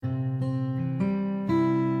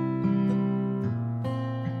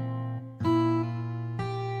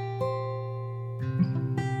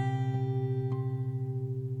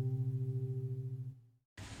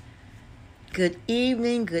Good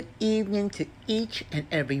evening to each and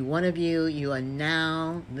every one of you. You are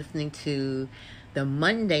now listening to the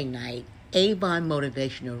Monday night Avon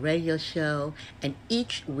Motivational Radio Show, and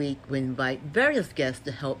each week we invite various guests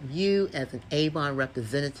to help you as an Avon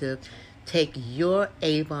representative take your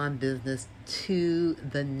Avon business to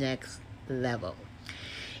the next level.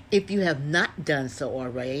 If you have not done so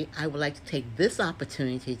already, I would like to take this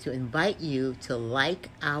opportunity to invite you to like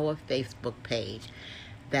our Facebook page.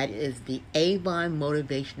 That is the Avon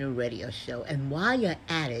Motivational Radio Show. And while you're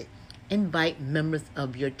at it, invite members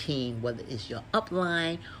of your team, whether it's your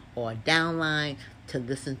upline or downline, to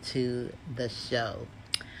listen to the show.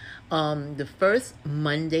 The first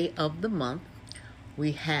Monday of the month,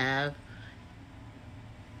 we have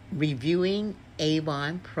Reviewing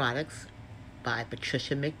Avon Products by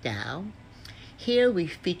Patricia McDowell. Here we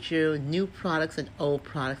feature new products and old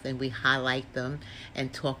products, and we highlight them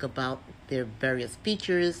and talk about their various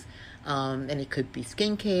features. And it could be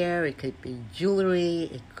skincare, it could be jewelry,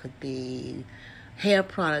 it could be hair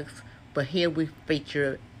products. But here we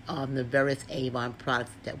feature the various Avon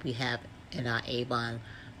products that we have in our Avon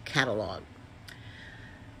catalog.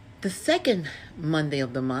 The second Monday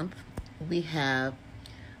of the month, we have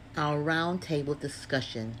our roundtable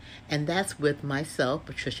discussion, and that's with myself,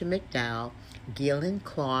 Patricia McDowell, Gillian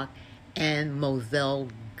Clark, and Moselle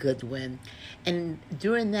Goodwin. And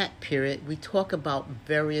during that period, we talk about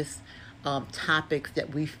various topics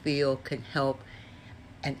that we feel can help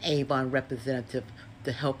an Avon representative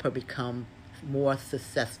to help her become more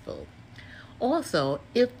successful. Also,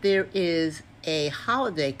 if there is a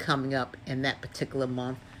holiday coming up in that particular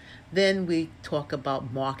month, then we talk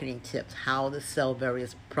about marketing tips, how to sell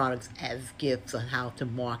various products as gifts and how to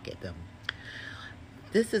market them.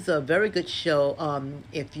 This is a very good show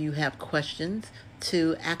if you have questions,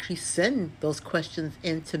 to actually send those questions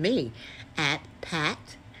in to me at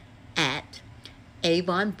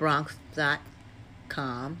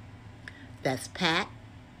pat@avonbronx.com. That's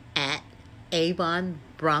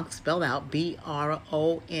pat@avonbronx, spelled out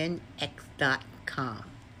BRONX.com.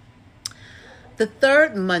 The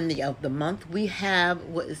third Monday of the month, we have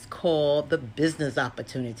what is called the Business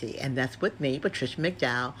Opportunity, and that's with me, Patricia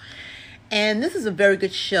McDowell. And this is a very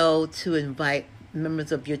good show to invite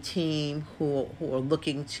members of your team who are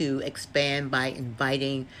looking to expand by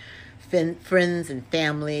inviting friends and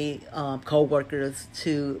family, co-workers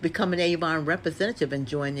to become an Avon representative and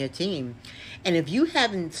join their team. And if you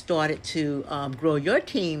haven't started to grow your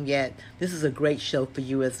team yet, this is a great show for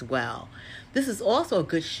you as well. This is also a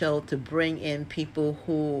good show to bring in people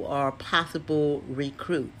who are possible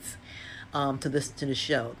recruits to listen to the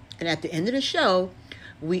show. And at the end of the show,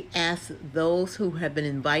 we ask those who have been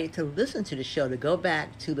invited to listen to the show to go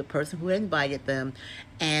back to the person who invited them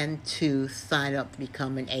and to sign up to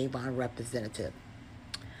become an Avon representative.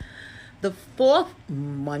 The fourth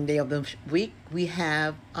Monday of the week, we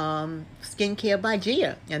have Skincare by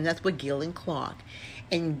Gia, and that's with Gillian Clark.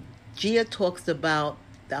 And Gia talks about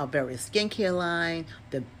our various skincare line,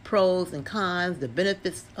 the pros and cons, the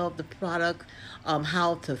benefits of the product,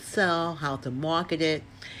 how to sell, how to market it,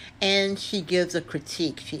 and she gives a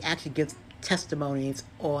critique. She actually gives testimonies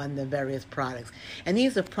on the various products. And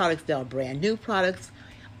these are products that are brand new products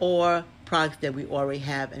or products that we already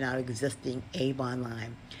have in our existing Avon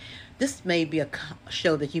line. This may be a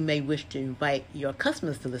show that you may wish to invite your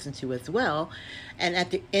customers to listen to as well. And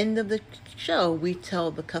at the end of the show, we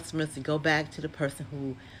tell the customers to go back to the person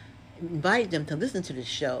who invited them to listen to the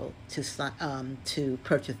show to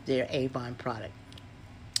purchase their Avon product.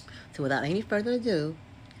 So without any further ado,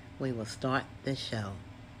 we will start the show.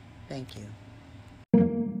 Thank you.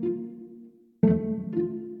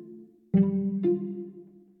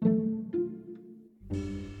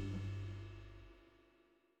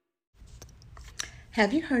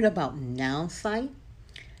 Have you heard about NounSite?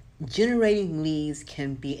 Generating leads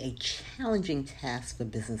can be a challenging task for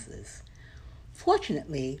businesses.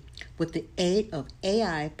 Fortunately, with the aid of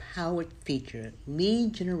AI-powered feature,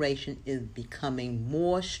 lead generation is becoming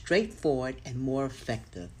more straightforward and more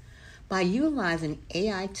effective. By utilizing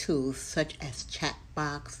AI tools such as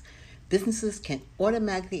chatbots, businesses can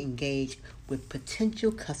automatically engage with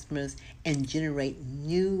potential customers and generate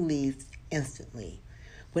new leads instantly.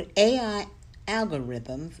 With AI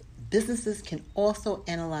algorithms, businesses can also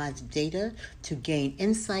analyze data to gain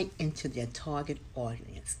insight into their target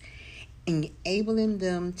audience, enabling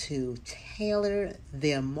them to tailor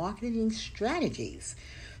their marketing strategies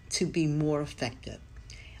to be more effective.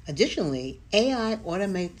 Additionally, AI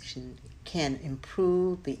automation can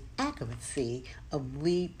improve the accuracy of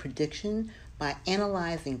lead prediction by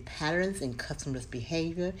analyzing patterns in customers'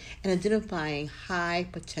 behavior and identifying high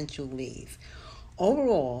potential leads.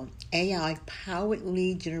 Overall, AI-powered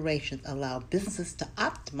lead generations allow businesses to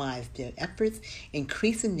optimize their efforts,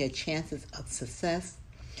 increasing their chances of success.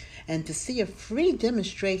 And to see a free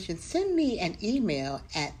demonstration, send me an email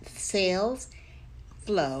at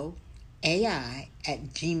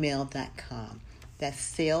salesflowai@gmail.com.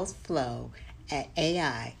 That's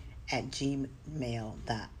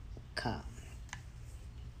salesflowai@gmail.com.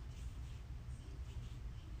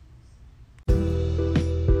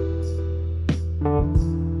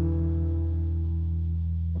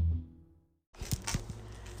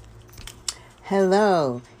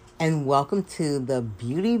 Hello, and welcome to the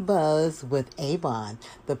Beauty Buzz with Avon,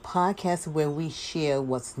 the podcast where we share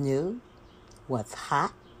what's new, what's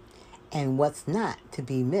hot, and what's not to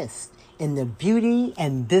be missed in the beauty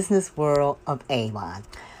and business world of Avon.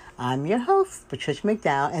 I'm your host, Patricia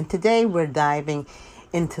McDowell, and today we're diving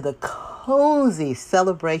into the cozy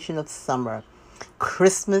celebration of summer,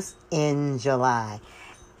 Christmas in July,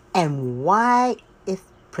 and why it's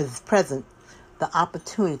present the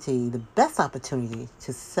best opportunity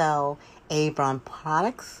to sell Avon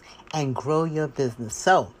products and grow your business.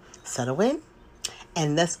 So, settle in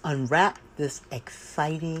and let's unwrap this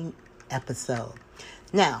exciting episode.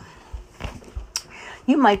 Now,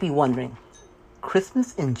 you might be wondering,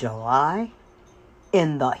 Christmas in July?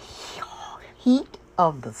 In the heat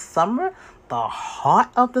of the summer? The heart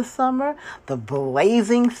of the summer? The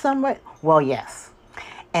blazing summer? Well, yes.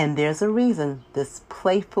 And there's a reason this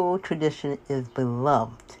playful tradition is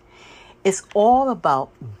beloved. It's all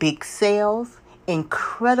about big sales,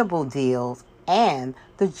 incredible deals, and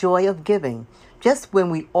the joy of giving, just when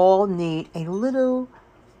we all need a little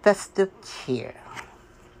festive cheer.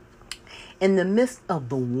 In the midst of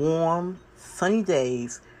the warm, sunny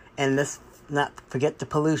days, and let's not forget the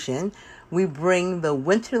pollution, we bring the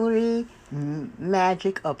wintry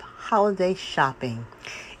magic of holiday shopping.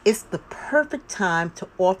 It's the perfect time to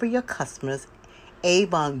offer your customers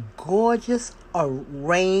Avon's gorgeous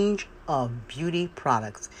range of beauty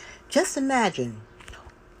products. Just imagine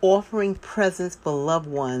offering presents for loved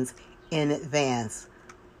ones in advance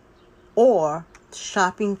or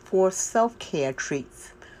shopping for self-care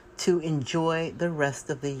treats to enjoy the rest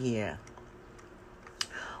of the year.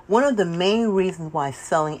 One of the main reasons why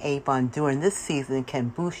selling Avon during this season can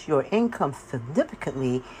boost your income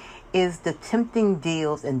significantly is the tempting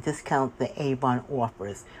deals and discounts that Avon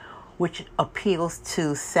offers, which appeals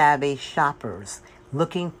to savvy shoppers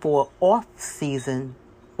looking for off-season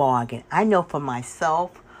bargain. I know for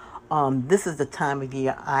myself, this is the time of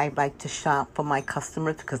year I like to shop for my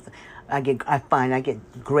customers because I find I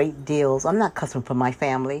get great deals. I'm not custom for my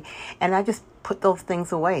family, and I just put those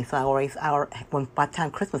things away. So by the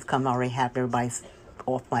time Christmas comes, I already have everybody's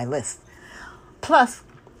off my list. Plus,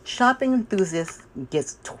 shopping enthusiasts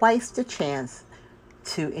gets twice the chance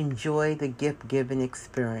to enjoy the gift-giving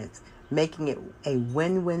experience, making it a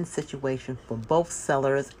win-win situation for both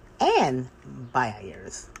sellers and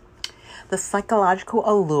buyers. The psychological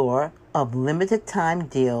allure of limited-time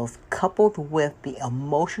deals coupled with the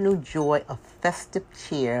emotional joy of festive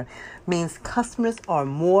cheer means customers are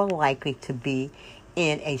more likely to be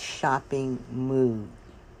in a shopping mood.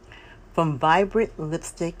 From vibrant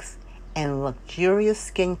lipsticks and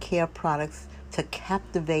luxurious skincare products to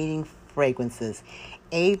captivating fragrances,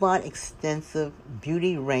 Avon's extensive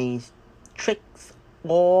beauty range ticks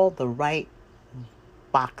all the right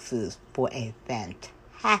boxes for a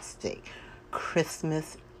fantastic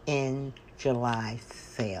Christmas in July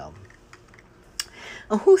sale.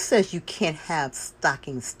 And who says you can't have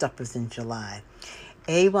stocking stuffers in July?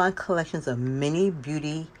 Avon collections of many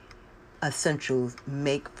beauty essentials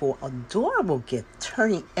make for adorable gifts,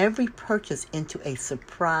 turning every purchase into a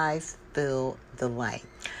surprise-filled delight.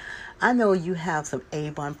 I know you have some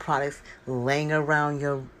Avon products laying around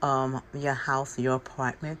your house, your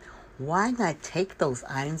apartment. Why not take those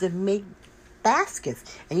items and make baskets?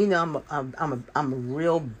 And you know, I'm a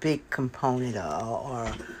real big component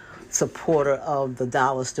or supporter of the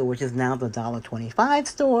dollar store, which is now the $1.25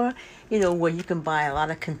 store, you know, where you can buy a lot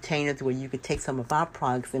of containers where you could take some of our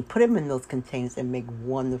products and put them in those containers and make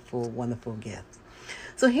wonderful, wonderful gifts.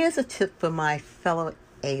 So here's a tip for my fellow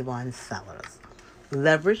Avon sellers.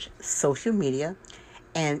 Leverage social media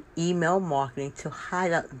and email marketing to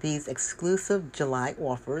highlight these exclusive July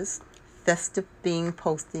offers. Festive theme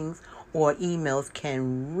postings or emails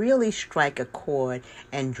can really strike a chord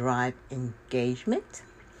and drive engagement.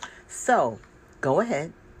 So, go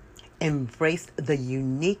ahead, embrace the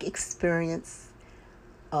unique experience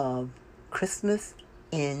of Christmas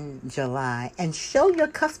in July and show your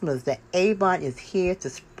customers that Avon is here to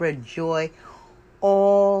spread joy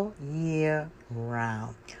all year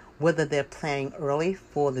round. whether they're planning early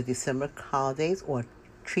for the December holidays or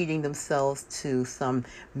treating themselves to some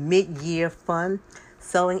mid-year fun.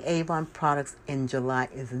 Selling Avon products in July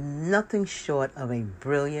is nothing short of a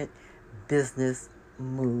brilliant business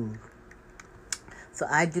move. So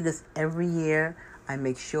I do this every year. I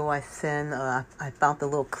make sure I send, I found the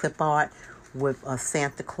little clip art with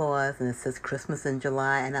Santa Claus, and it says Christmas in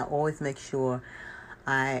July, and I always make sure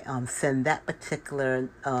I send that particular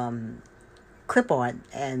clip art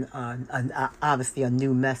and obviously a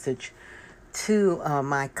new message to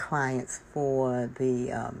my clients for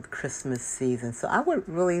the Christmas season. So I would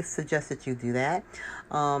really suggest that you do that.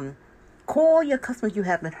 Call your customers you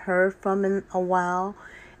haven't heard from in a while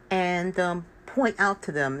and point out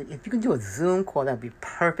to them. If you can do a Zoom call, that would be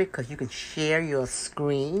perfect because you can share your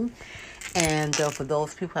screen. And for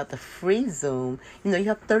those people who have the free Zoom, you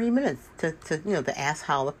have 30 minutes to ask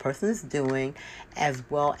how the person is doing, as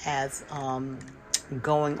well as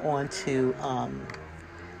going on to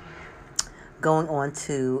your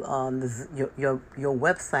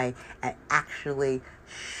website and actually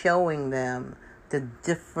showing them the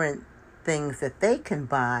different things that they can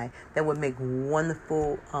buy that would make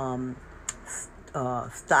wonderful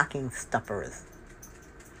stocking stuffers.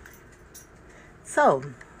 So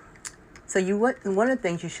one of the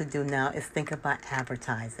things you should do now is think about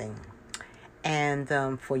advertising. And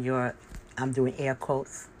for your, I'm doing air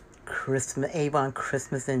quotes, Avon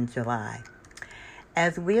Christmas in July.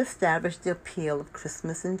 As we establish the appeal of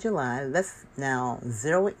Christmas in July, let's now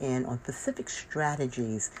zero in on specific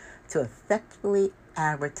strategies to effectively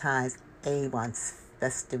advertise Avon's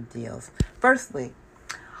festive deals. Firstly,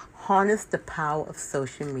 harness the power of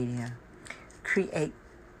social media. Create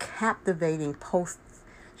captivating posts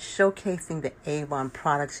showcasing the Avon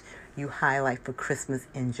products you highlight for Christmas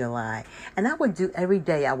in July. And I would do every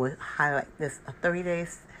day, I would highlight this 30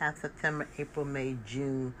 days, have September, April, May,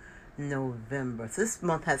 June, November. So this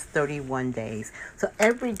month has 31 days. So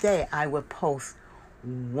every day I would post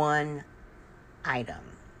one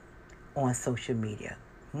item on social media.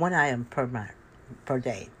 One item per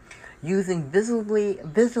day. Using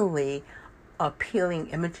visually appealing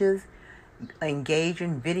images,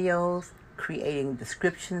 engaging videos, creating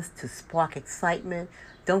descriptions to spark excitement.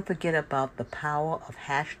 Don't forget about the power of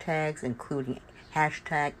hashtags, including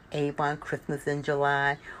hashtag Avon Christmas in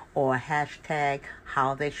July or hashtag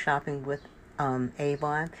holiday shopping with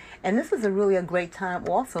Avon. And this is really a great time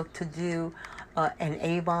also to do not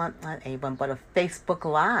Avon, but a Facebook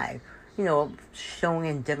Live, showing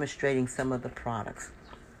and demonstrating some of the products.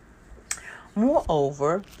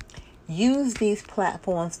 Moreover, use these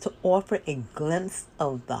platforms to offer a glimpse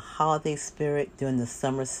of the holiday spirit during the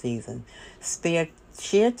summer season.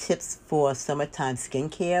 Share tips for summertime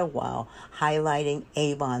skincare while highlighting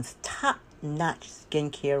Avon's top-notch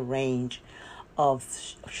skincare range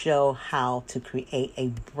show how to create a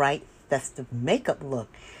bright, festive makeup look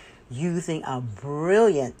using our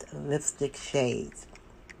brilliant lipstick shades.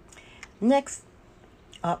 Next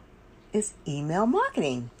up is email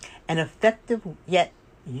marketing, an effective yet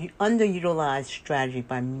underutilized strategy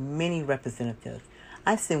by many representatives.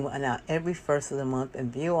 I send one out every first of the month,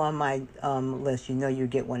 and if you're on my list, you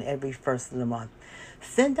get one every first of the month.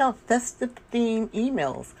 Send out festive themed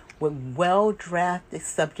emails with well-drafted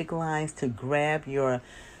subject lines to grab your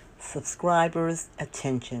subscribers'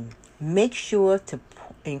 attention. Make sure to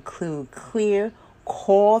include clear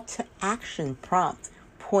call to action prompts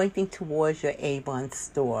pointing towards your Avon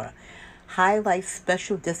store. Highlight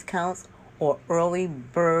special discounts or early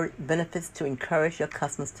bird benefits to encourage your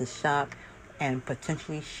customers to shop and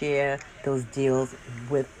potentially share those deals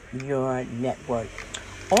with your network.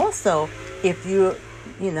 Also, if you're,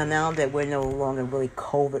 now that we're no longer really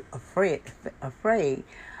COVID afraid,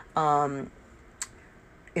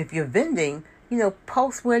 if you're vending,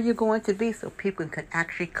 post where you're going to be so people can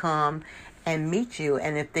actually come and meet you.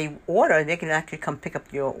 And if they order, they can actually come pick up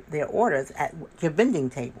their orders at your vending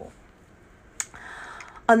table.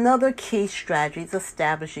 Another key strategy is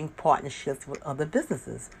establishing partnerships with other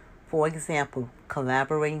businesses. For example,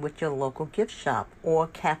 collaborating with your local gift shop or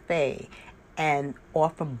cafe and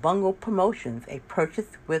offer bundle promotions. A purchase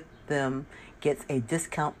with them gets a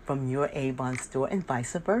discount from your Avon store and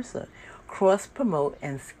vice versa. Cross-promote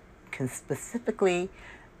and can specifically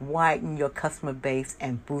widen your customer base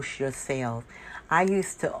and boost your sales. I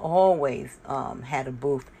used to always had a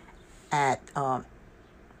booth at, I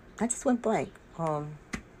just went blank,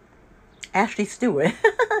 Ashley Stewart.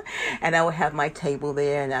 And I would have my table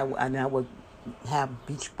there, and I would have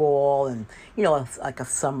beach ball and like a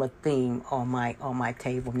summer theme on my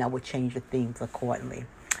table, and I would change the themes accordingly.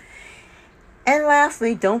 And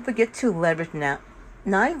lastly, don't forget to leverage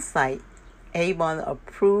Nine Site Avon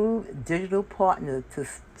approved digital partner to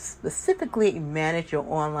specifically manage your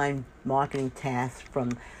online marketing tasks,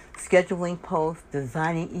 from scheduling posts,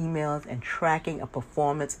 designing emails, and tracking a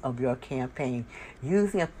performance of your campaign.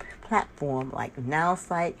 Using a platform like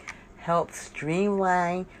NowSite helps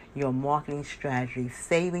streamline your marketing strategy,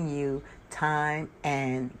 saving you time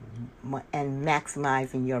and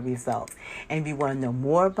maximizing your results. And if you want to know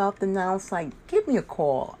more about the Now site, give me a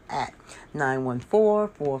call at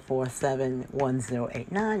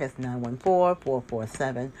 914-447-1089. That's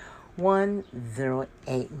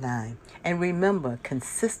 914-447-1089. And remember,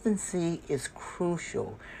 consistency is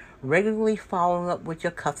crucial. Regularly following up with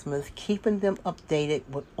your customers, keeping them updated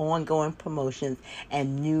with ongoing promotions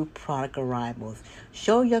and new product arrivals.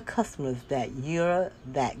 Show your customers that you're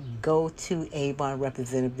that go-to Avon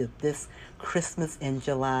representative this Christmas in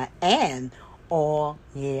July and all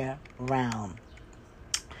year round.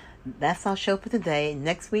 That's our show for today.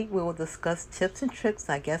 Next week we will discuss tips and tricks,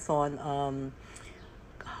 I guess, on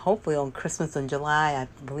hopefully on Christmas in July. I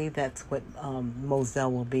believe that's what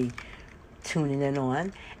Moselle will be tuning in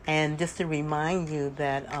on. And just to remind you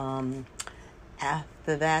that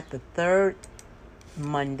after that, the third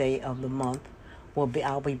Monday of the month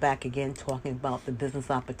I'll be back again talking about the business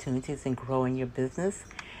opportunities and growing your business.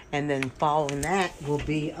 And then following that will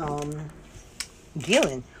be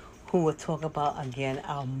Gillian, who will talk about again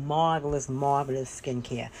our marvelous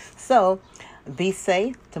skincare. So be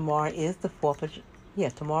safe. Tomorrow is the 4th of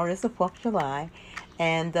July,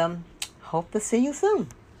 and hope to see you soon.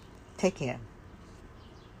 Take care.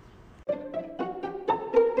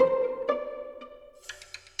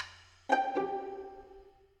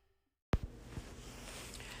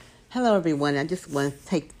 Hello, everyone. I just want to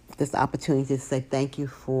take this opportunity to say thank you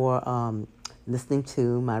for listening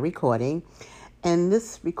to my recording. And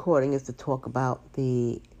this recording is to talk about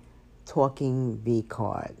the Talking V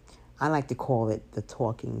card. I like to call it the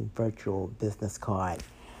Talking Virtual Business Card.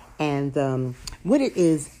 And what it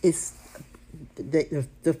is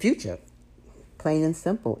the future. Plain and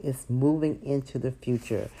simple. It's moving into the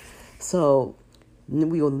future. So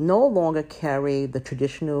we will no longer carry the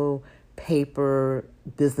traditional paper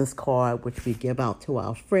business card, which we give out to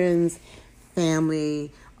our friends,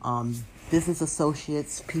 family, business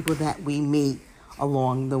associates, people that we meet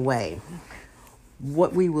along the way.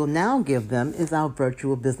 What we will now give them is our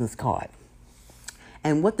virtual business card.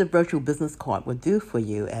 And what the virtual business card will do for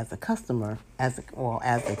you as a customer, as a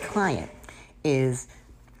client, is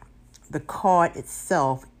the card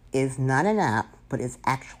itself is not an app, but it's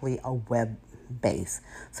actually a web base.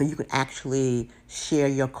 So you can actually share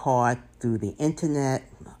your card through the internet,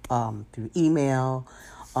 through email.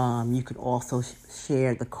 You can also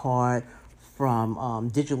share the card from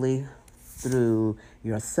digitally through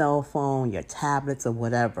your cell phone, your tablets, or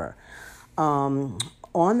whatever. On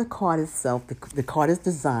the card itself, the card is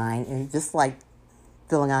designed, and just like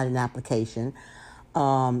filling out an application,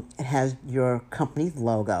 it has your company's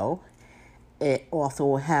logo. It also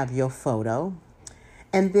will have your photo.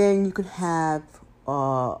 And then you could have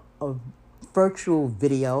a virtual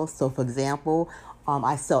video. So, for example,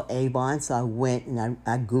 I sell Avon, so I went and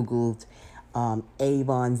I Googled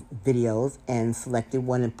Avon videos and selected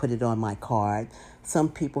one and put it on my card. Some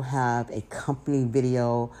people have a company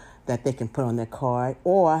video that they can put on their card,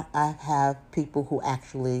 or I have people who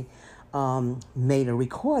actually made a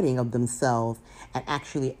recording of themselves and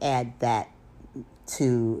actually add that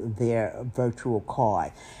to their virtual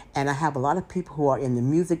card. And I have a lot of people who are in the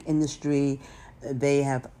music industry. They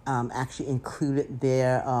have actually included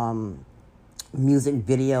their music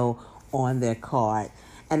video on their card.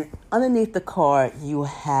 And underneath the card, you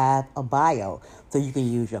have a bio. So you can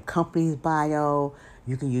use your company's bio.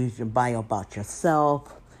 You can use your bio about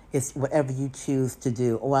yourself. It's whatever you choose to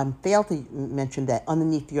do. Or I failed to mention that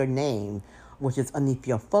underneath your name, which is underneath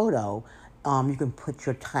your photo, you can put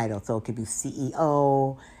your title. So it could be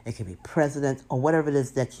CEO, it could be president, or whatever it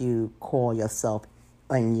is that you call yourself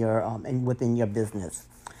in your and within your business.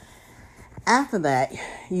 After that,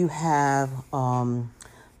 you have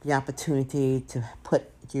the opportunity to put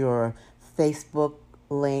your Facebook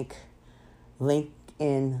link,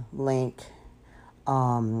 LinkedIn link,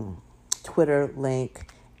 Twitter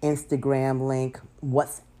link, Instagram link,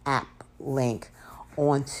 WhatsApp link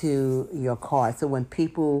onto your card. So when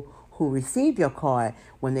people who receive your card,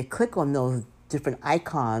 when they click on those different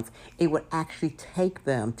icons, it would actually take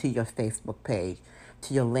them to your Facebook page,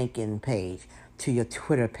 to your LinkedIn page, to your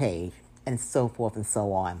Twitter page, and so forth and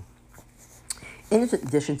so on. In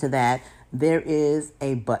addition to that, there is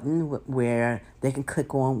a button where they can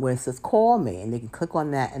click on where it says call me, and they can click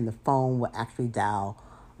on that and the phone will actually dial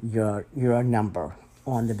your number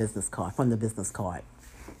on the business card, from the business card.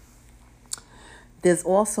 There's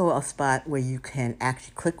also a spot where you can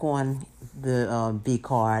actually click on the V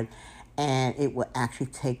card, and it will actually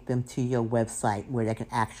take them to your website where they can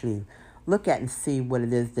actually look at and see what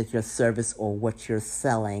it is that your service or what you're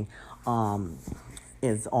selling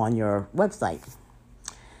is on your website.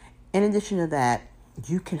 In addition to that,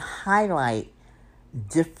 you can highlight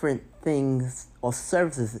different things or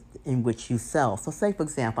services in which you sell. So say, for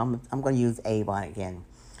example, I'm going to use Avon again.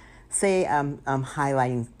 Say I'm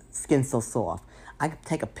highlighting Skin So Soft. I can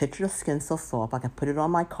take a picture of Skin So Soft, I can put it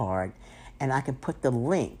on my card, and I can put the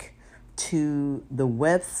link to the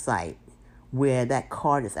website where that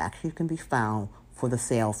card is actually can be found for the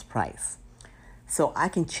sales price. So I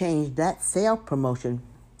can change that sale promotion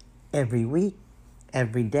every week,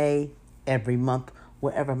 every day, every month,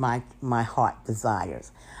 wherever my heart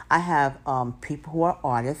desires. I have people who are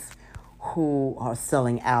artists who are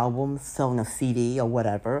selling albums, selling a CD or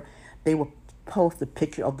whatever. They will post a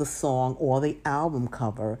picture of the song or the album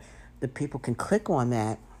cover. The people can click on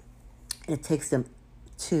that. It takes them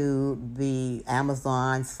to the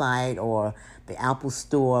Amazon site or the Apple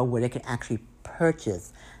store where they can actually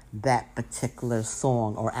purchase that particular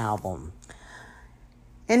song or album.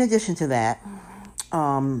 In addition to that,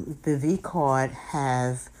 the V card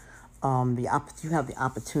has you have the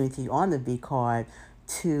opportunity on the V card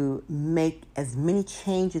to make as many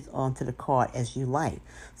changes onto the card as you like.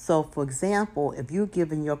 So, for example, if you're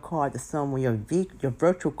giving your card to someone, your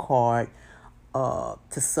virtual card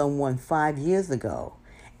to someone 5 years ago,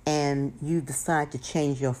 and you decide to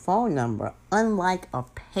change your phone number, unlike a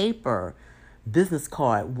paper business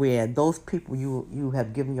card where those people you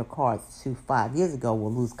have given your cards to 5 years ago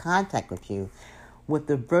will lose contact with you, with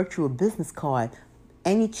the virtual business card,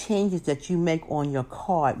 any changes that you make on your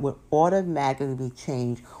card will automatically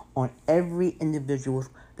change on every individual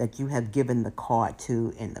that you have given the card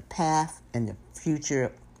to in the past, in the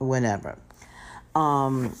future, whenever.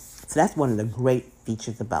 So that's one of the great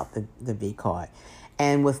features about the V card.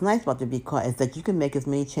 And what's nice about the V card is that you can make as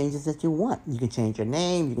many changes as you want. You can change your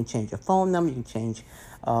name, you can change your phone number, you can change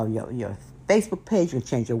your Facebook page, you can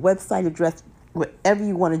change your website address, whatever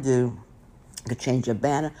you want to do. You can change your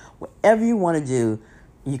banner, whatever you want to do.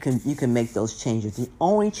 You can make those changes. The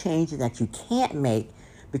only changes that you can't make,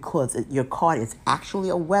 because your card is actually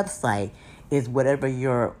a website, is whatever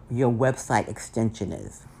your website extension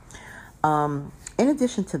is. In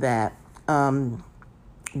addition to that,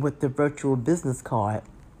 with the virtual business card,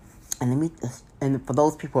 and for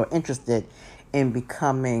those people who are interested in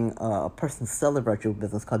becoming a person to sell a virtual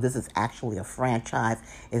business card, this is actually a franchise.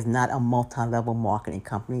 It's not a multi-level marketing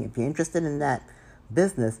company. If you're interested in that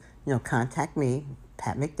business, contact me,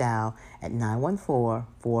 Pat McDowell, at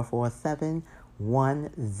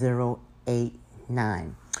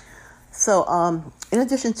 914-447-1089. So, in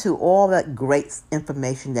addition to all that great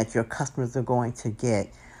information that your customers are going to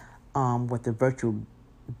get with the virtual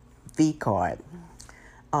V card,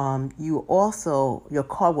 your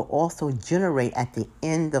card will also generate at the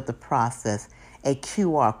end of the process a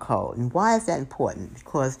QR code. And why is that important?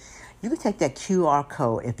 Because you can take that QR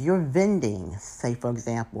code. If you're vending, say for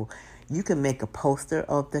example, you can make a poster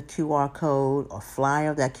of the QR code or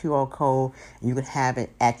flyer of that QR code, and you can have it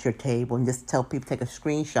at your table and just tell people, take a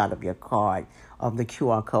screenshot of your card, of the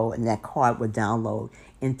QR code, and that card will download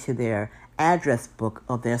into their address book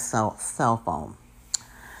of their cell phone.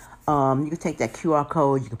 You can take that QR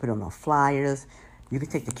code, you can put it on flyers. You can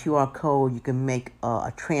take the QR code, you can make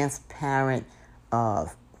a transparent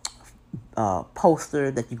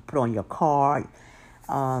poster that you can put on your card.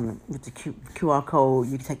 With the QR code,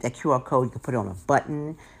 you can take that QR code, you can put it on a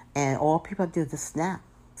button, and all people have to do is just snap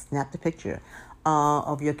the picture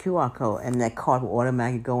of your QR code, and that card will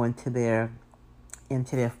automatically go into their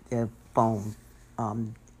phone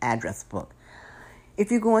address book.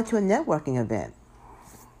 If you go into a networking event,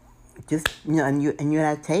 just and you're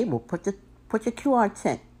at a table, put your QR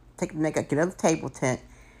tent, get another table tent,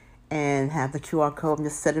 and have the QR code and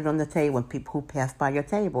just set it on the table, and people who pass by your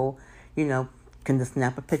table, can just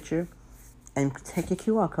snap a picture and take your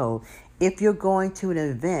QR code. If you're going to an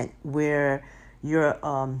event where you're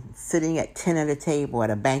sitting at 10 at a table at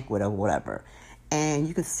a banquet or whatever, and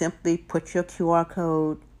you can simply put your QR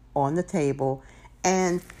code on the table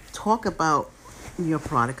and talk about your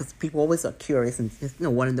product, because people always are curious and just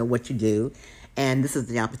want to know what you do. And this is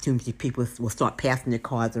the opportunity. People will start passing their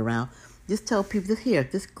cards around. Just tell people,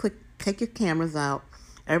 just take your cameras out.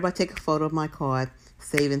 Everybody take a photo of my card,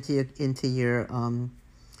 save into your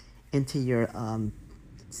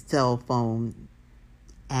cell phone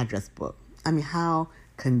address book. I mean, how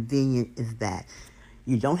convenient is that?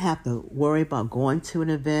 You don't have to worry about going to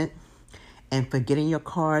an event and forgetting your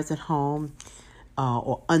cards at home.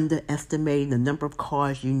 or underestimating the number of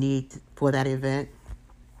cards you need for that event.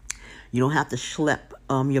 You don't have to schlep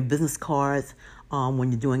your business cards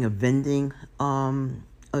when you're doing a vending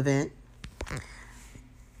event.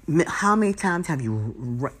 How many times have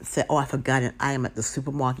you said, "Oh, I forgot it. I am at the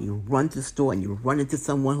supermarket." You run to the store and you run into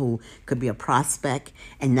someone who could be a prospect,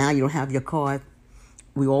 and now you don't have your card.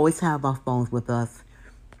 We always have our phones with us.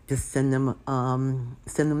 Just send them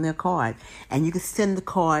their card, and you can send the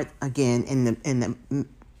card again in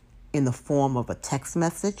the form of a text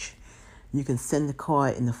message. You can send the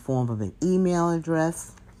card in the form of an email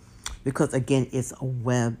address, because again, it's a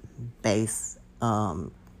web-based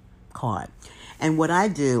card. And what I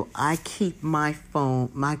do, I keep my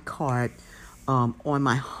card on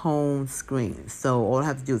my home screen. So all I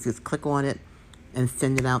have to do is just click on it and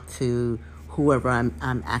send it out to whoever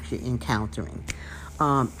I'm actually encountering.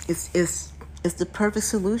 It's the perfect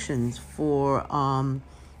solution for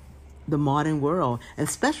the modern world, and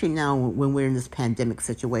especially now when we're in this pandemic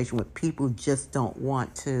situation where people just don't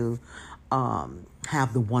want to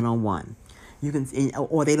have the one-on-one. You can,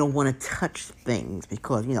 or they don't want to touch things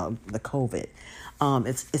because the COVID.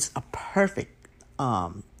 It's a perfect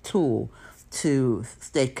tool to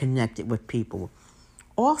stay connected with people.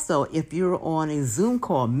 Also, if you're on a Zoom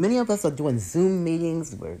call, many of us are doing Zoom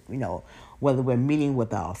meetings where, whether we're meeting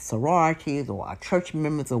with our sororities or our church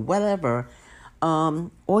members or whatever,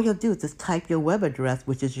 all you'll do is just type your web address,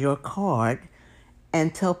 which is your card,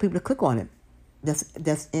 and tell people to click on it.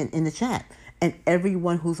 That's in the chat. And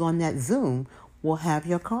everyone who's on that Zoom will have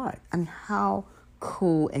your card. I mean, how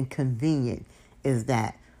cool and convenient is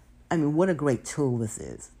that? I mean, what a great tool this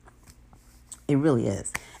is. It really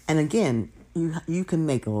is. And again, you can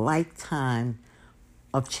make a lifetime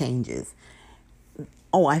of changes.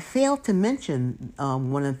 Oh, I failed to mention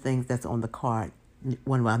one of the things that's on the card.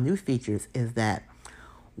 One of our new features is that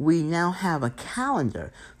we now have a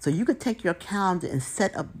calendar. So you could take your calendar and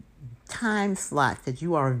set up time slots that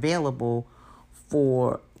you are available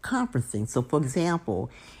for conferencing. So, for example,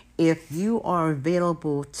 if you are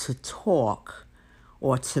available to talk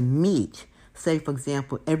or to meet, say, for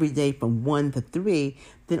example, every day from 1 to 3,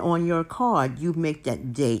 then on your card, you make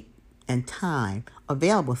that date and time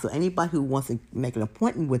available. So anybody who wants to make an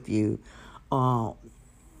appointment with you,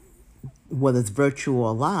 whether it's virtual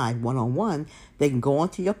or live, one-on-one, they can go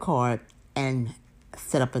onto your card and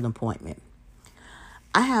set up an appointment.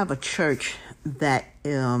 I have a church that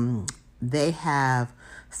they have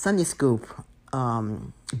Sunday school,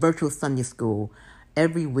 virtual Sunday school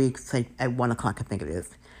every week, say at 1 o'clock, I think it is.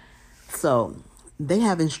 So they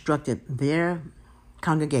have instructed their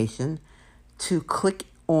congregation to click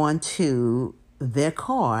onto their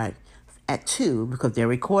card at 2 because they're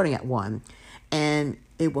recording at 1, and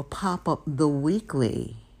it will pop up the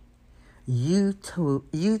weekly YouTube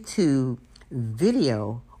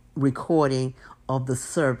video recording of the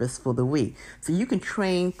service for the week. So you can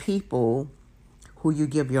train people who you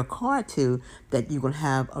give your card to that you're going to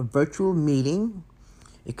have a virtual meeting.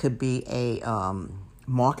 It could be a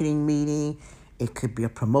marketing meeting. It could be a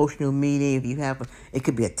promotional meeting. It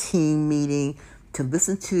could be a team meeting, to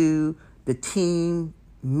listen to the team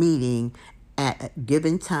meeting at a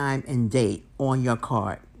given time and date on your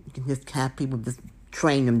card. You can just have people, just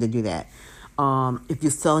train them to do that. If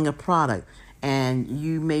you're selling a product and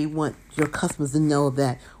you may want your customers to know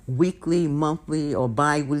that weekly, monthly, or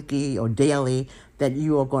bi-weekly or daily that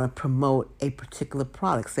you are going to promote a particular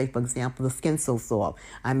product. Say, for example, the Skin So Soft.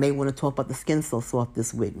 I may want to talk about the Skin So Soft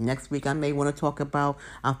this week. Next week, I may want to talk about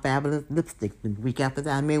our fabulous lipstick. The week after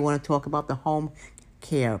that, I may want to talk about the home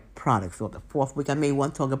care products. Or the fourth week, I may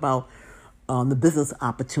want to talk about the business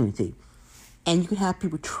opportunity. And you can have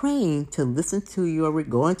people trained to listen to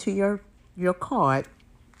go into your card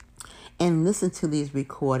and listen to these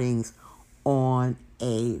recordings on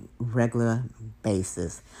a regular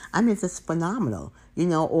basis. I mean, it's just phenomenal,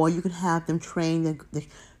 or you can have them trained.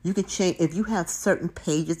 You can change, if you have certain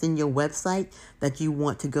pages in your website that you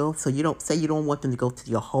want to go, so you don't want them to go to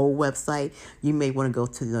your whole website. You may want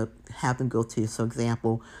to have them go to, for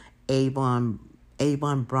example,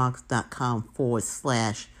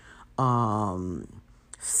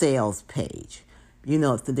 avonbronx.com/sales page.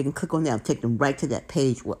 So they can click on that and take them right to that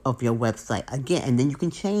page of your website again, and then you can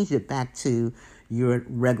change it back to your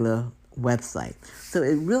regular website. So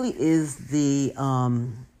it really is the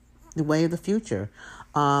way of the future.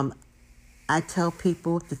 I tell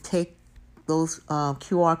people to take those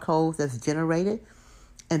QR codes that's generated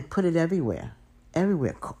and put it everywhere.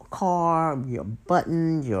 Car, your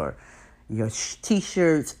button, your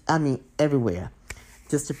T-shirts, everywhere,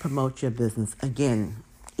 just to promote your business. Again,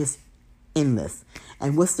 it's endless.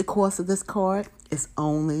 And what's the cost of this card? It's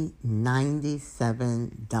only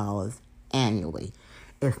 $97 annually.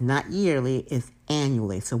 It's not yearly, it's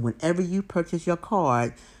annually. So whenever you purchase your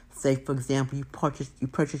card, say for example you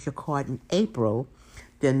purchase your card in April,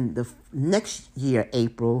 then the next year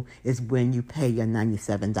April is when you pay your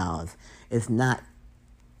 $97. It's not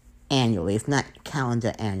annually. It's not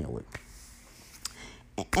calendar annually.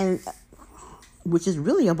 And which is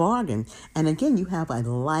really a bargain. And again, you have a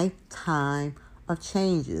lifetime of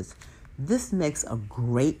changes. This makes a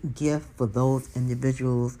great gift for those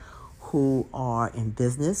individuals who are in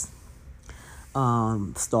business,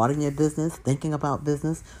 starting their business, thinking about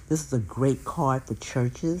business. This is a great card for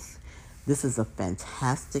churches. This is a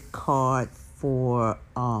fantastic card for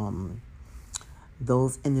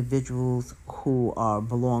those individuals who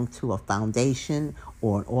belong to a foundation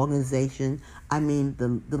or an organization. I mean,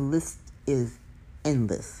 the list is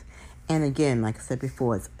endless. And again, like I said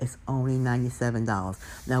before, it's only $97.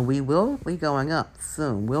 Now, we will be going up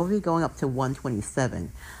soon. We'll be going up to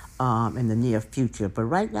 $127 in the near future. But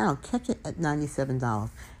right now, catch it at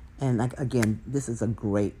 $97. And again, this is a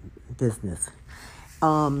great business.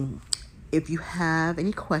 If you have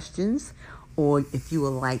any questions, or if you would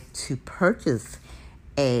like to purchase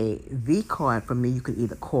a V card from me, you can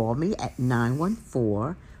either call me at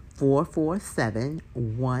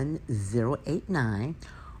 914-447-1089,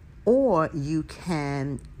 or you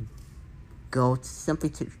can go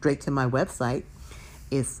straight to my website.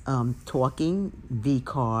 It's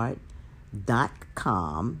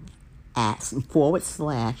talkingvcard.com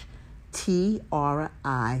 /TRICIA.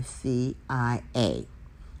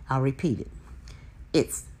 I'll repeat it.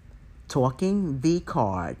 It's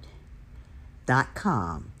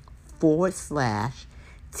talkingvcard.com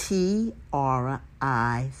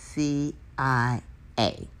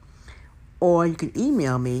 /TRICIA. Or you can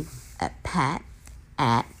email me at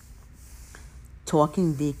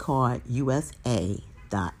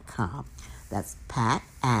pat@talkingvcardusa.com. That's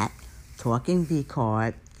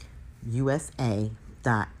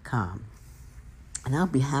pat@talkingvcardusa.com. And I'll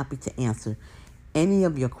be happy to answer any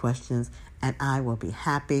of your questions, and I will be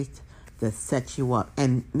happy to set you up.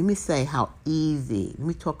 And let me say how easy, let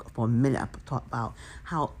me talk for a minute, talk about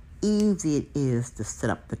how easy it is to set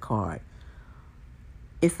up the card.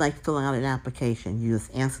 It's like filling out an application. You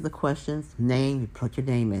just answer the questions, name, you put your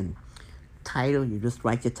name in. Title, you just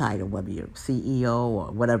write your title, whether you're CEO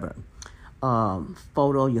or whatever.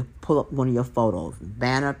 Photo, you pull up one of your photos.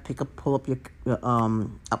 Banner, pull up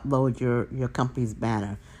upload your company's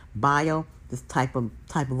banner. Bio, just type a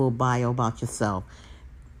little bio about yourself.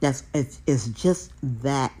 It's just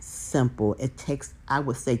that simple. It takes, I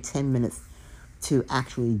would say, 10 minutes to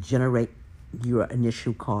actually generate your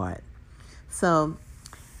initial card. So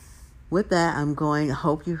with that, I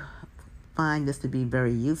hope you find this to be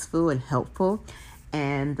very useful and helpful.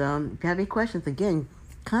 And if you have any questions, again,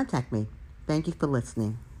 contact me. Thank you for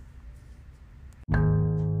listening.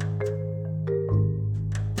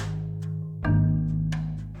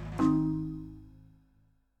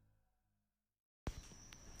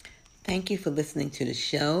 Thank you for listening to the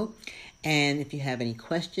show. And if you have any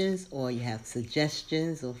questions or you have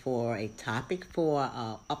suggestions or for a topic for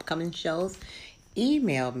upcoming shows,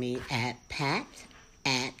 email me at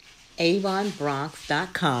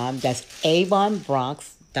pat@avonbronx.com. That's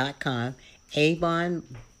avonbronx.com. Avon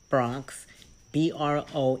Bronx,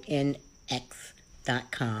 BRONX.com.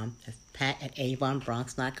 That's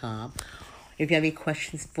pat@avonbronx.com. If you have any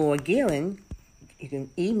questions for Gillian, you can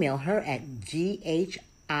email her at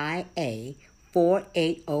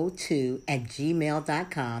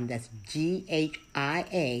GHIA4802@gmail.com. That's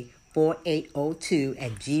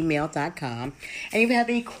GHIA4802@gmail.com. And if you have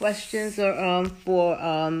any questions or for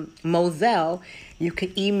Moselle, you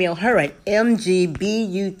can email her at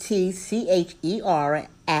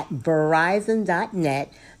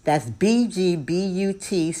mgbutcher@verizon.net. That's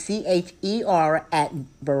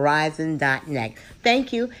bgbutcher@verizon.net.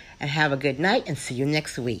 Thank you, and have a good night, and see you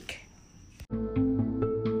next week.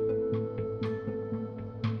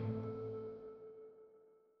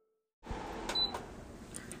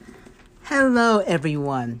 Hello,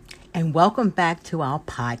 everyone, and welcome back to our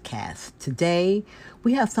podcast. Today,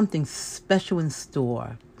 we have something special in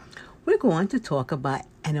store. We're going to talk about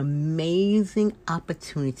an amazing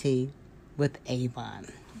opportunity with Avon.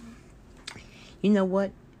 You know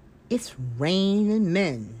what? It's raining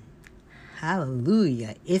men.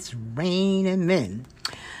 Hallelujah. It's raining men.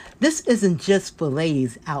 This isn't just for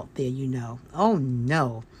ladies out there, you know. Oh,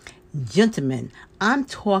 no. Gentlemen, I'm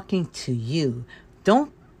talking to you.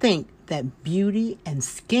 Don't think that beauty and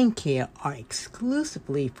skincare are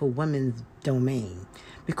exclusively for women's domain,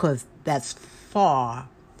 because that's far,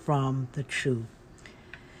 from the truth.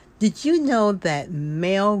 Did you know that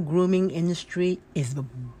male grooming industry is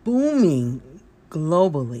booming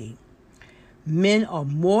globally? Men are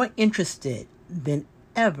more interested than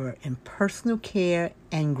ever in personal care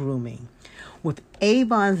and grooming. With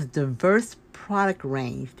Avon's diverse product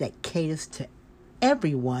range that caters to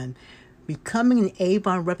everyone, becoming an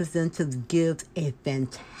Avon representative gives a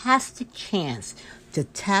fantastic chance to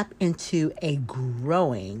tap into a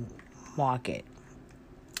growing market.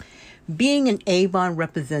 Being an Avon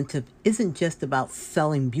representative isn't just about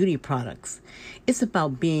selling beauty products. It's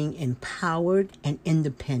about being empowered and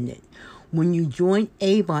independent. When you join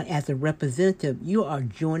Avon as a representative, you are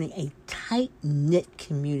joining a tight-knit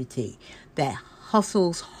community that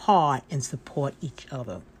hustles hard and support each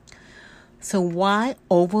other. So why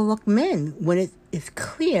overlook men when it is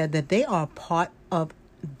clear that they are part of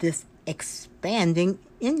this expanding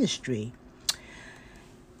industry?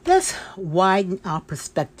 Let's widen our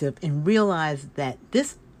perspective and realize that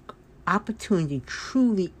this opportunity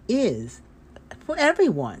truly is for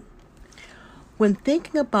everyone. When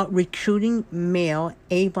thinking about recruiting male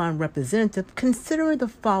Avon representatives, consider the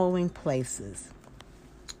following places: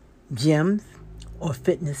 gyms or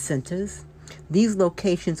fitness centers. These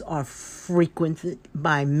locations are frequented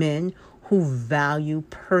by men who value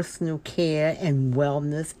personal care and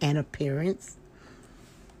wellness and appearance.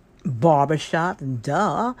 Barbershops,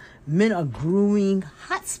 duh. Men are grooming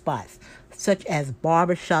hotspots, such as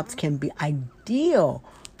barbershops can be ideal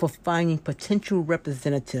for finding potential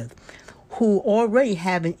representatives who already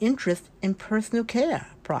have an interest in personal care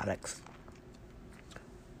products.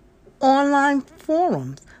 Online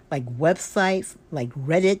forums like websites like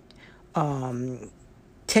Reddit,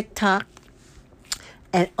 TikTok,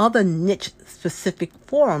 and other niche-specific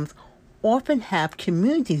forums often have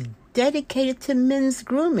communities dedicated to men's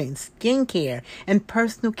grooming, skincare, and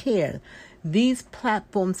personal care. These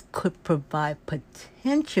platforms could provide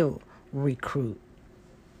potential recruit.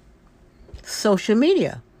 Social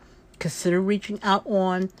media. Consider reaching out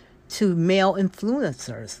to male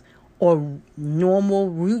influencers or normal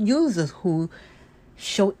users who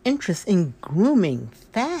show interest in grooming,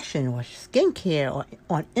 fashion, or skincare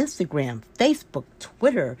on Instagram, Facebook,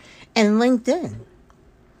 Twitter, and LinkedIn.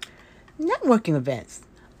 Networking events.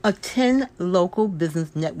 Attend local business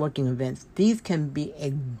networking events. These can be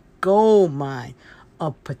a gold mine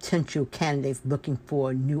of potential candidates looking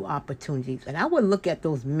for new opportunities. And I would look at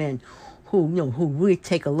those men who really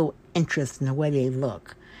take a little interest in the way they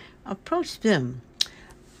look. Approach them.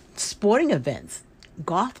 Sporting events,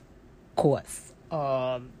 golf course,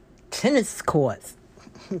 tennis courts,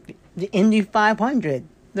 the Indy 500,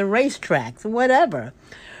 the racetracks, whatever.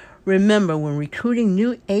 Remember, when recruiting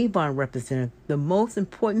new Avon representatives, the most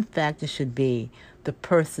important factor should be the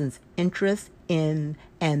person's interest in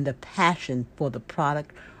and the passion for the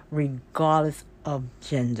product, regardless of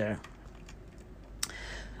gender.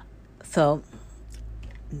 So,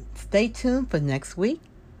 stay tuned for next week,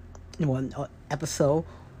 episode,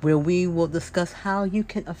 where we will discuss how you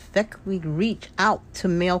can effectively reach out to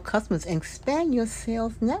male customers and expand your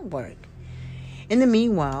sales network. In the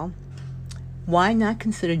meanwhile, why not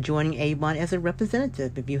consider joining Avon as a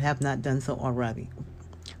representative if you have not done so already?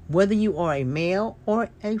 Whether you are a male or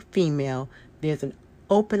a female, there's an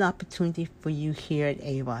open opportunity for you here at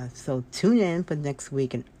Avon. So tune in for next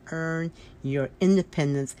week and earn your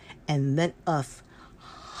independence and let us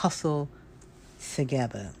hustle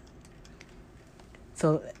together.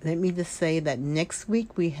 So let me just say that next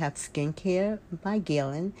week we have Skincare by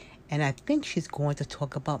Galen, and I think she's going to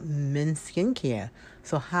talk about men's skincare.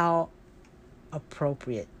 So how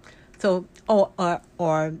appropriate. So, or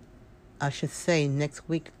I should say next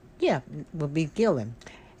week, will be Gillen.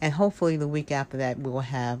 And hopefully the week after that we'll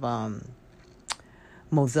have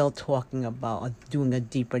Moselle talking about doing a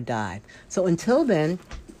deeper dive. So until then,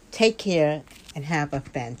 take care and have a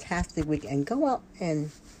fantastic week and go out and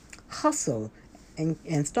hustle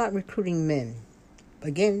and start recruiting men.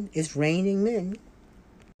 Again, it's raining men.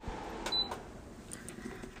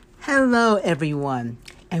 Hello, everyone,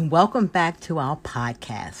 and welcome back to our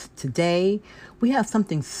podcast. Today, we have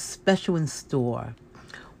something special in store.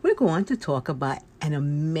 We're going to talk about an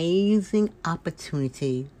amazing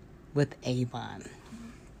opportunity with Avon.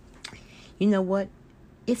 You know what?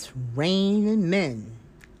 It's raining men.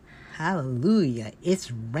 Hallelujah.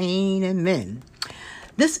 It's raining men.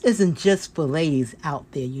 This isn't just for ladies out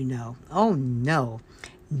there, Oh, no.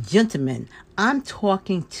 Gentlemen, I'm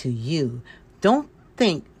talking to you. Don't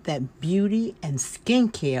think that beauty and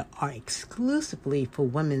skincare are exclusively for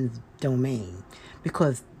women's domain,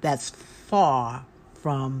 because that's far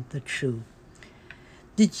from the truth.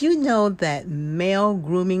 Did you know that male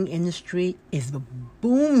grooming industry is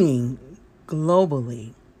booming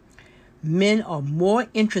globally? Men are more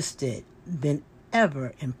interested than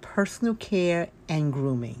ever in personal care and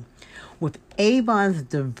grooming. With Avon's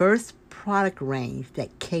diverse product range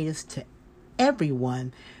that caters to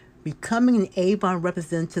everyone, becoming an Avon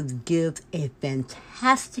representative gives a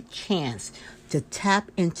fantastic chance to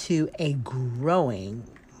tap into a growing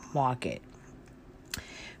market.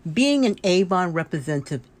 Being an Avon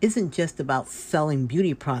representative isn't just about selling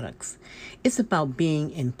beauty products. It's about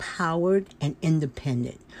being empowered and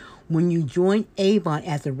independent. When you join Avon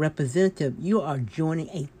as a representative, you are joining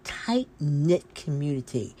a tight-knit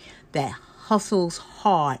community that hustles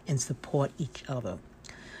hard and support each other.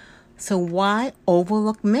 So why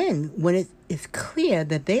overlook men when it is clear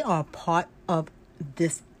that they are part of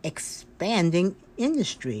this expanding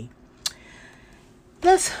industry?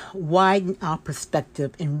 Let's widen our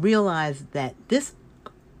perspective and realize that this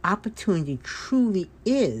opportunity truly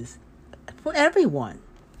is for everyone.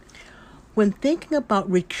 When thinking about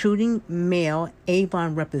recruiting male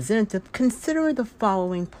Avon representatives, consider the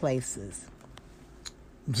following places: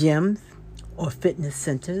 gyms or fitness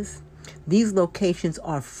centers. These locations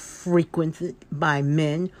are frequented by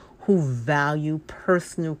men who value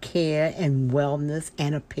personal care and wellness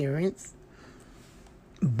and appearance.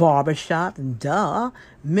 Barbershops,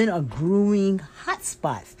 men are grooming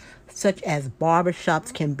hotspots, such as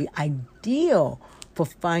barbershops can be ideal for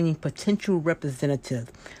finding potential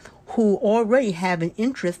representatives who already have an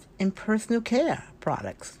interest in personal care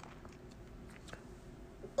products.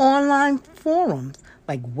 Online forums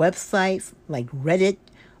like websites like Reddit,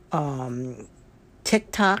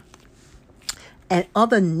 TikTok, and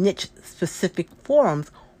other niche-specific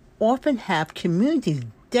forums often have communities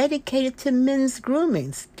dedicated to men's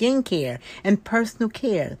grooming, skincare, and personal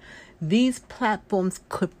care. These platforms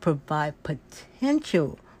could provide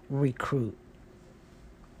potential recruit.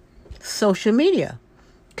 Social media.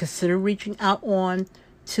 Consider reaching out on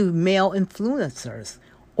to male influencers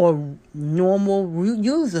or normal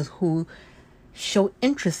users who show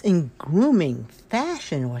interest in grooming,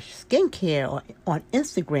 fashion, or skincare or on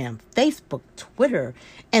Instagram, Facebook, Twitter,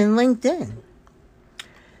 and LinkedIn.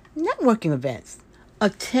 Networking events.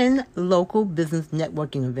 Attend local business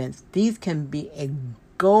networking events. These can be a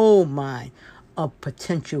gold mine of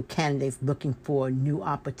potential candidates looking for new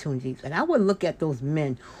opportunities. And I would look at those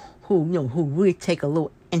men who really take a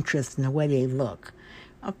little interest in the way they look.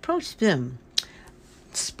 Approach them.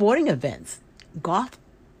 Sporting events, golf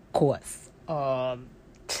course,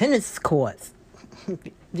 tennis courts,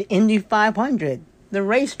 the Indy 500, the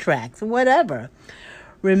racetracks, whatever.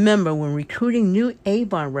 Remember, when recruiting new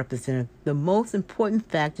Avon representatives, the most important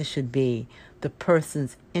factor should be the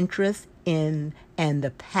person's interest in and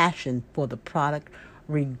the passion for the product,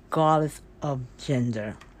 regardless of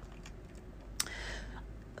gender.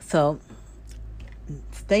 So,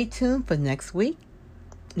 stay tuned for next week,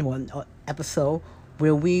 one episode,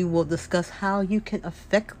 where we will discuss how you can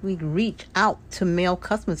effectively reach out to male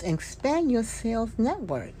customers and expand your sales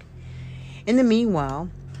network. In the meanwhile,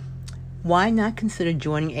 why not consider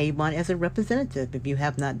joining Avon as a representative if you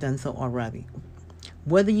have not done so already?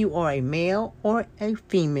 Whether you are a male or a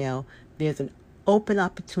female, there's an open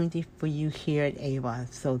opportunity for you here at Avon.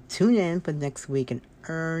 So tune in for next week and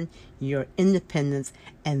earn your independence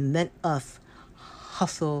and let us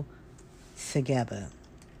hustle together.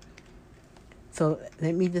 So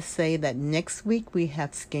let me just say that next week we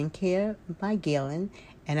have Skincare by Galen,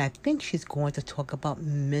 and I think she's going to talk about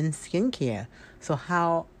men's skincare. So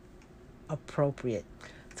how appropriate.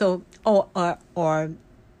 So, or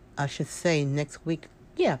I should say next week,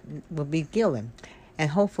 will be Gillen.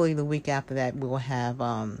 And hopefully the week after that we'll have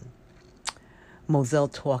Moselle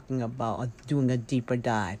talking about doing a deeper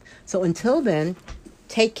dive. So until then,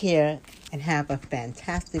 take care and have a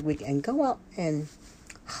fantastic week and go out and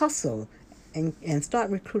hustle and start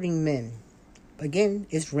recruiting men. Again,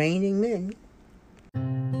 it's raining men.